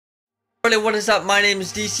Everybody, what is up? My name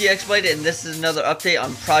is DCXBlade, and this is another update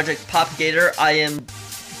on Project PapaGator. I am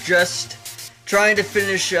just trying to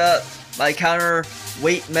finish up my counter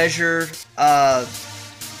weight measure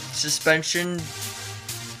suspension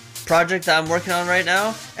project that I'm working on right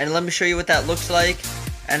now, and let me show you what that looks like.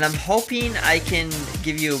 And I'm hoping I can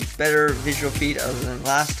give you a better visual feed other than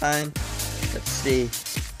last time. Let's see.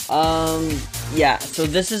 Yeah, so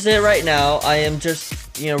this is it right now. I am just,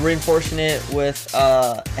 reinforcing it with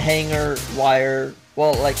hanger wire.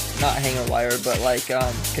 Well, like, not hanger wire, but like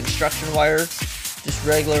construction wire. Just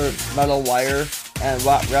regular metal wire and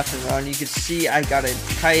wrapping around. You can see I got a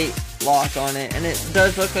tight lock on it, and it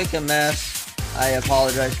does look like a mess. I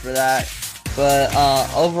apologize for that. But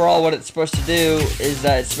overall, what it's supposed to do is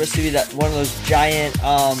that it's supposed to be that one of those giant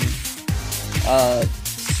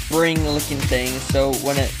spring-looking things. So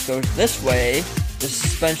when it goes this way, the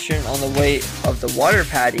suspension on the weight of the water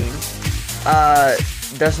padding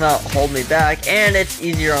does not hold me back, and it's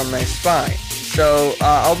easier on my spine. So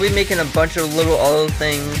I'll be making a bunch of little other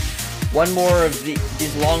things, one more of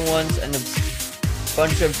these long ones and a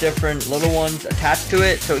bunch of different little ones attached to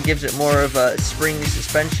it, so it gives it more of a spring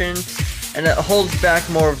suspension, and it holds back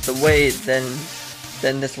more of the weight than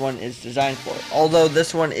this one is designed for. Although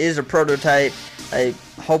this one is a prototype, I'm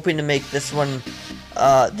hoping to make this one,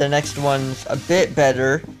 the next one's a bit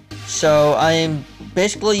better. So I am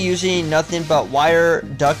basically using nothing but wire,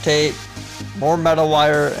 duct tape, more metal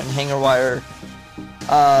wire, and hanger wire,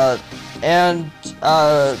 and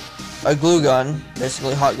a glue gun,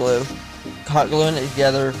 basically hot gluing it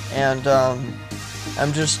together. And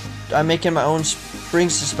I'm making my own spring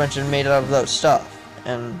suspension made out of that stuff,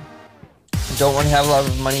 and don't want to have a lot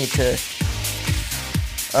of money to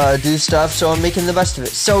do stuff, so I'm making the best of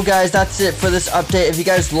it. So guys, that's it for this update. If you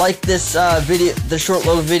guys like this video, the short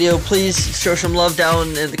little video, please show some love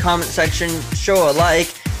down in the comment section, show a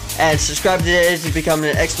like, and subscribe today to become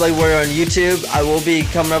an X-Blade warrior on YouTube. I will be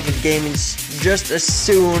coming up with gaming just as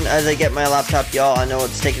soon as I get my laptop, y'all. I know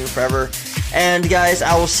it's taking forever. And guys,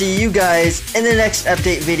 I will see you guys in the next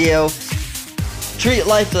update video. Treat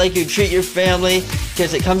life like you treat your family,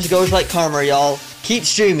 because it comes and goes like karma, y'all. Keep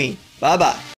streaming. Bye-bye.